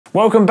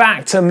Welcome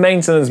back to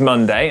Maintenance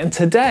Monday, and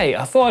today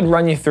I thought I'd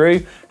run you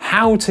through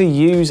how to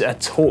use a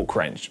torque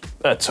wrench,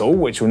 a tool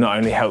which will not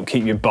only help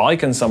keep your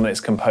bike and some of its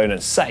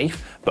components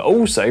safe, but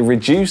also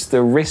reduce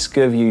the risk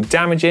of you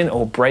damaging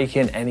or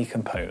breaking any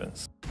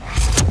components.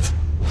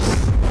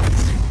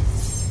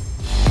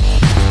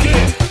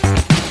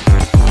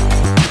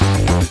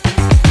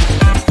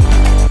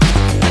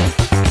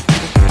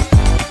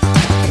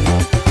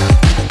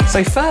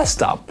 So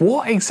first up,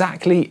 what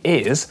exactly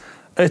is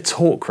a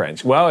torque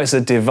wrench? Well, it's a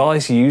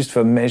device used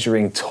for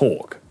measuring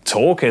torque.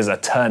 Torque is a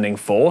turning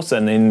force,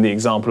 and in the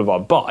example of our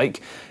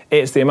bike,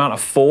 it's the amount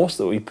of force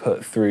that we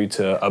put through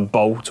to a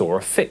bolt or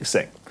a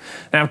fixing.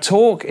 Now,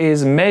 torque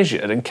is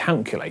measured and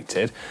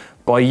calculated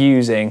by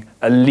using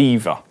a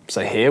lever.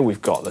 So here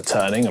we've got the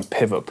turning and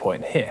pivot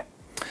point here.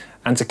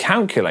 And to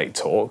calculate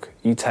torque,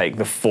 you take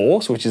the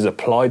force which is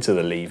applied to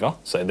the lever,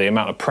 so the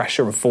amount of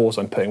pressure and force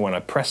I'm putting when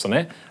I press on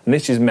it, and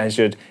this is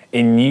measured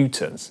in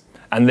newtons.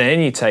 And then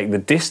you take the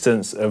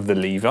distance of the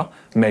lever,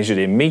 measured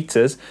in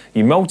meters,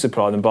 you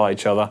multiply them by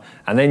each other,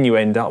 and then you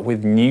end up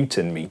with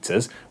Newton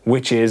meters,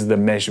 which is the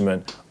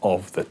measurement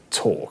of the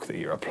torque that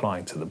you're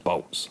applying to the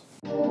bolts.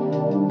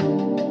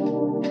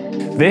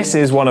 This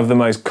is one of the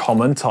most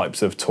common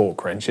types of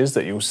torque wrenches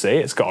that you'll see.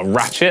 It's got a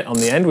ratchet on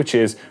the end, which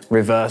is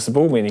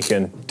reversible, meaning you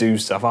can do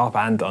stuff up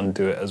and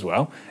undo it as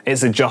well.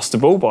 It's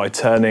adjustable by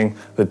turning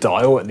the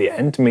dial at the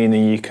end,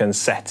 meaning you can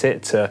set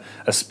it to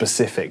a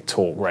specific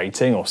torque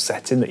rating or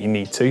setting that you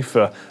need to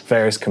for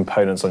various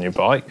components on your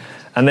bike.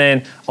 And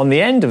then on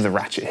the end of the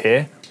ratchet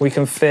here, we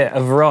can fit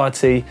a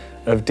variety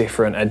of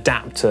different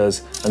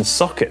adapters and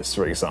sockets,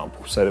 for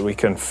example, so that we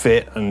can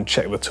fit and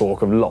check the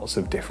torque of lots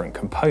of different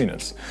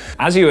components.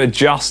 As you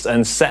adjust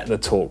and set the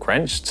torque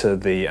wrench to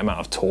the amount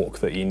of torque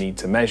that you need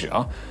to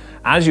measure,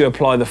 as you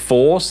apply the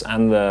force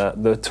and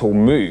the tool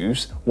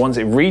moves, once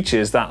it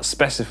reaches that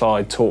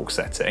specified torque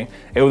setting,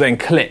 it will then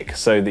click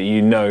so that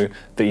you know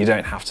that you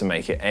don't have to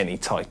make it any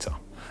tighter.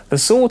 The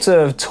sort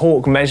of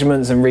torque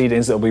measurements and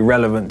readings that will be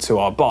relevant to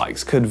our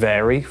bikes could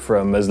vary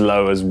from as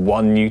low as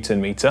 1 Newton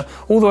meter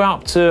all the way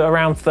up to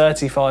around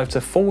 35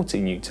 to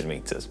 40 Newton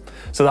meters.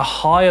 So the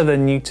higher the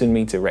Newton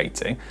meter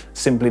rating,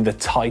 simply the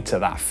tighter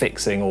that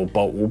fixing or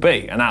bolt will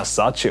be. And as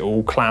such, it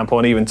will clamp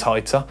on even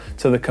tighter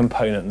to the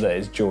component that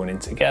is joining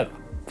together.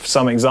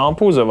 Some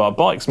examples of our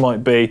bikes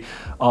might be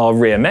our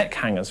rear mech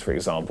hangers, for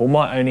example,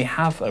 might only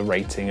have a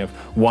rating of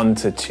 1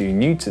 to 2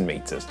 Newton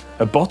meters.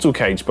 A bottle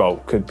cage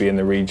bolt could be in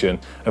the region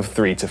of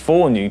 3 to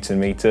 4 Newton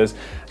meters,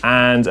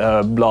 and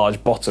a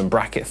large bottom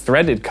bracket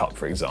threaded cup,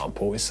 for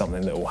example, is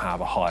something that will have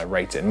a higher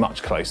rating,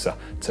 much closer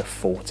to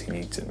 40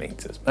 Newton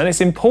meters. And it's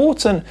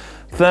important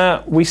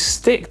that we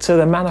stick to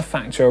the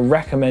manufacturer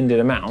recommended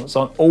amounts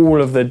on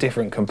all of the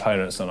different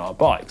components on our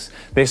bikes.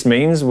 This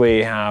means we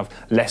have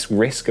less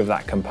risk of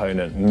that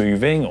component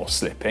moving or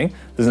slipping.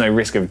 There's no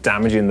risk of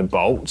damaging the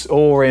bolts,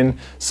 or in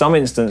some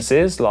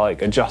instances,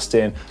 like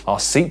adjusting our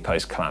seat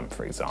post clamp,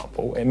 for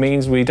example, it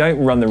means we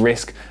don't run the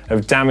risk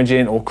of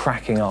damaging or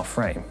cracking our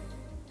frame.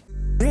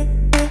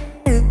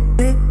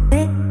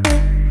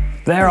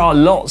 There are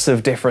lots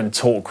of different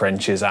torque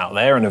wrenches out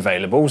there and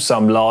available,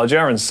 some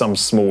larger and some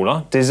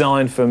smaller,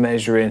 designed for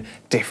measuring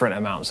different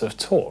amounts of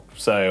torque.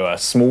 So a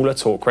smaller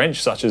torque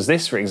wrench, such as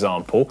this for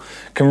example,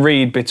 can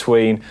read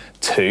between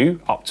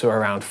 2 up to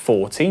around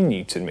 14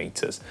 Newton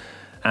meters.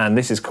 And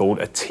this is called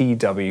a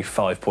TW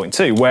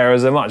 5.2,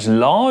 whereas a much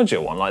larger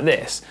one like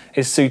this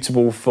is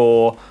suitable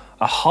for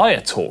a higher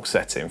torque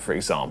setting, for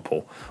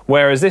example,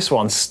 whereas this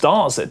one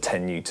starts at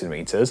 10 Newton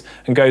meters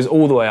and goes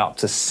all the way up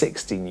to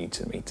 60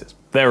 Newton meters.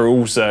 There are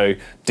also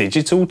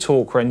digital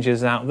torque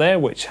wrenches out there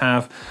which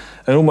have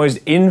an almost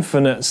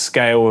infinite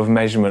scale of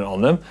measurement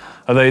on them,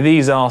 although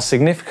these are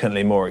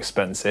significantly more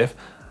expensive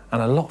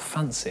and a lot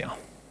fancier.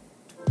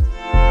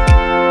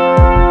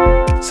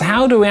 So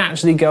how do we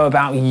actually go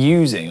about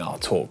using our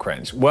torque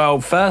wrench? Well,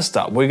 first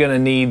up, we're going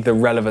to need the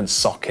relevant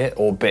socket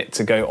or bit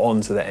to go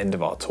onto the end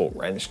of our torque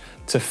wrench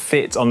to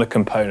fit on the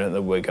component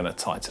that we're going to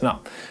tighten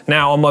up.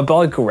 Now, on my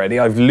bike already,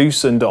 I've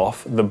loosened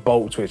off the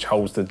bolt which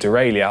holds the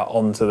derailleur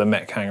onto the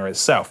mech hanger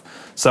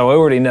itself. So I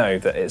already know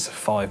that it's a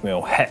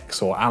 5mm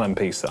hex or Allen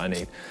piece that I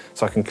need.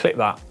 So I can clip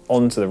that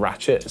onto the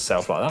ratchet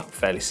itself like that,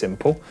 fairly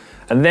simple.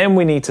 And then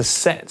we need to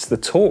set the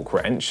torque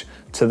wrench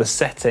to the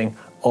setting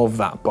of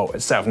that bolt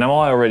itself. Now,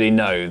 I already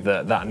know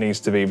that that needs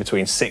to be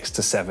between 6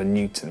 to 7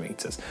 Newton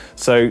meters.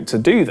 So to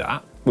do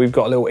that, we've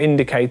got a little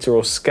indicator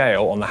or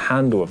scale on the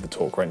handle of the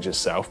torque wrench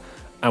itself,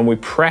 and we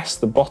press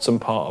the bottom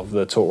part of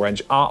the torque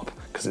wrench up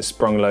because it's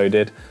sprung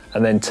loaded,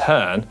 and then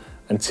turn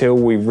until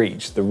we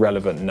reach the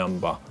relevant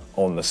number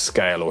on the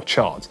scale or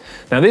chart.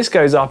 Now, this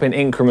goes up in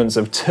increments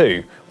of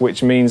 2,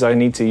 which means I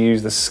need to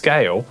use the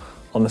scale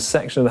on the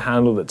section of the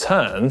handle that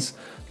turns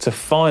to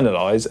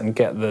finalize and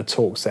get the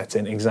torque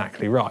setting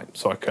exactly right.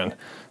 So I can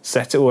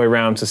set it all the way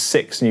around to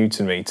 6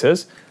 Newton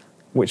meters,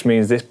 which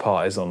means this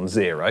part is on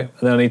 0. And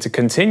then I need to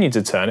continue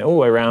to turn it all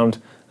the way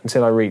around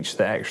until I reach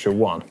the extra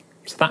 1.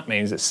 So that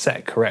means it's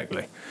set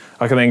correctly.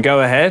 I can then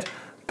go ahead,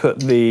 put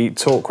the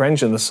torque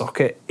wrench and the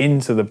socket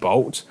into the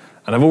bolt,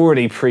 and I've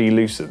already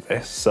pre-loosened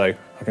this, so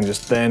I can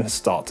just then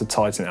start to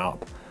tighten it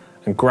up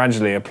and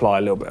gradually apply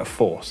a little bit of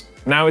force.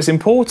 Now, it's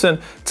important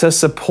to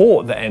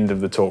support the end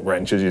of the torque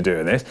wrench as you're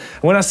doing this.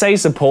 And when I say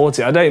support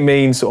it, I don't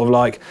mean sort of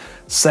like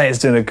say it's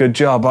doing a good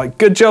job, like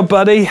good job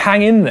buddy,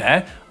 hang in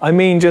there. I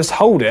mean just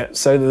hold it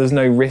so that there's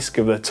no risk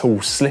of the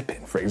tool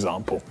slipping, for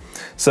example.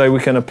 So we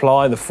can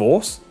apply the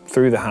force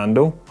through the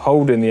handle,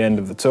 holding the end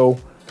of the tool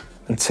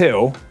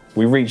until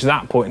we reach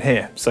that point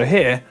here. So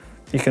here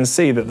you can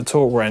see that the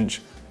torque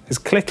wrench is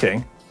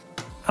clicking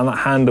and that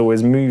handle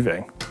is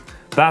moving.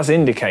 That's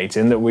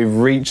indicating that we've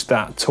reached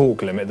that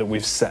torque limit that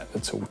we've set the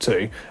tool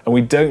to, and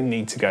we don't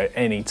need to go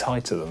any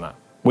tighter than that.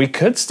 We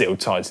could still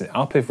tighten it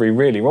up if we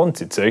really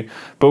wanted to,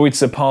 but we'd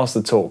surpass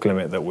the torque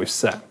limit that we've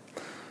set.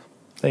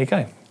 There you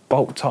go,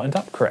 bolt tightened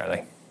up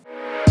correctly.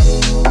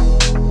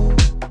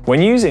 When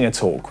using a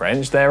torque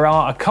wrench, there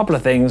are a couple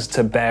of things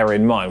to bear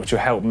in mind which will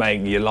help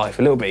make your life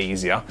a little bit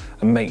easier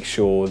and make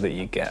sure that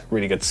you get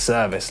really good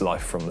service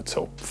life from the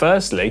tool.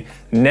 Firstly,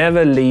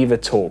 never leave a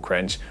torque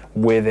wrench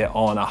with it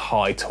on a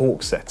high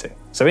torque setting.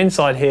 So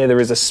inside here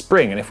there is a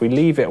spring, and if we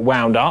leave it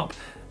wound up,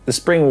 the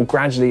spring will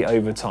gradually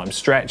over time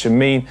stretch and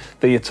mean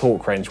that your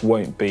torque wrench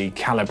won't be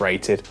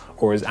calibrated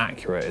or as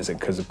accurate as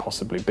it could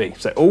possibly be.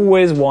 So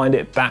always wind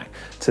it back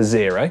to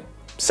 0.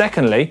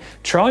 Secondly,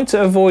 try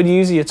to avoid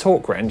using your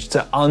torque wrench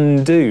to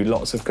undo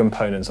lots of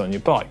components on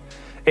your bike.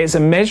 It's a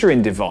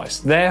measuring device,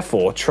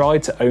 therefore try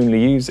to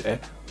only use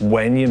it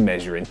when you're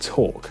measuring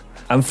torque.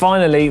 And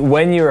finally,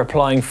 when you're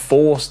applying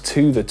force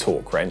to the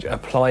torque wrench,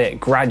 apply it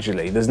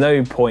gradually. There's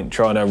no point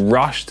trying to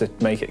rush to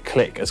make it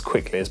click as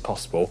quickly as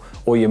possible,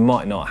 or you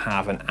might not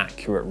have an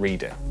accurate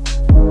reading.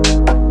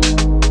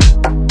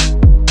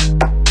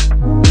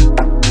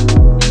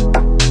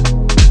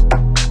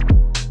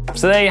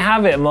 So there you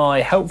have it,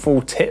 my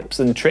helpful tips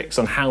and tricks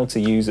on how to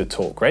use a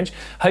torque wrench.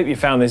 Hope you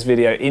found this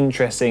video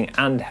interesting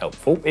and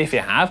helpful. If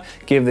you have,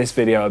 give this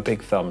video a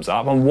big thumbs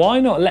up, and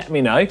why not let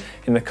me know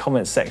in the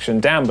comments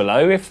section down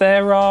below if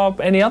there are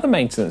any other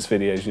maintenance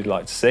videos you'd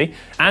like to see.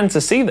 And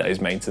to see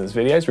those maintenance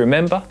videos,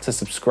 remember to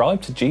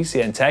subscribe to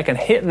GCN Tech and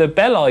hit the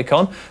bell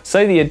icon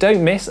so that you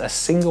don't miss a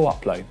single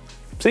upload.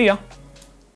 See ya.